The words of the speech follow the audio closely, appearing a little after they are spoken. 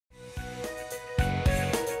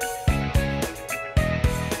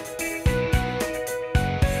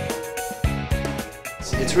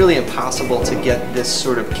it's really impossible to get this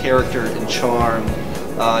sort of character and charm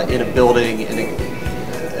in a building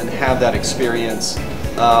and have that experience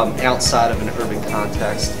outside of an urban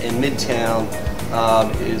context. And Midtown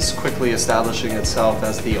is quickly establishing itself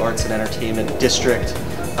as the arts and entertainment district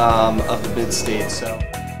of the mid-state.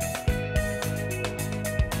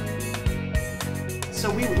 So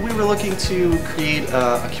we were looking to create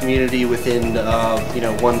a community within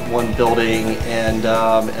one building, and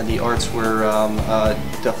the arts were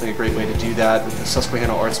definitely a great way to do that. With the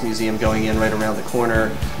Susquehanna Arts Museum going in right around the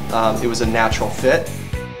corner, it was a natural fit.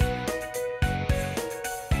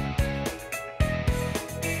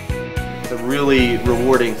 The really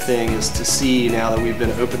rewarding thing is to see, now that we've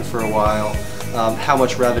been open for a while, how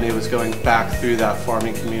much revenue is going back through that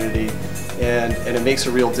farming community. And it makes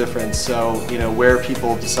a real difference. So, where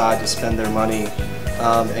people decide to spend their money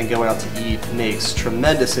and go out to eat makes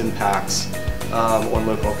tremendous impacts on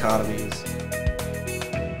local economies.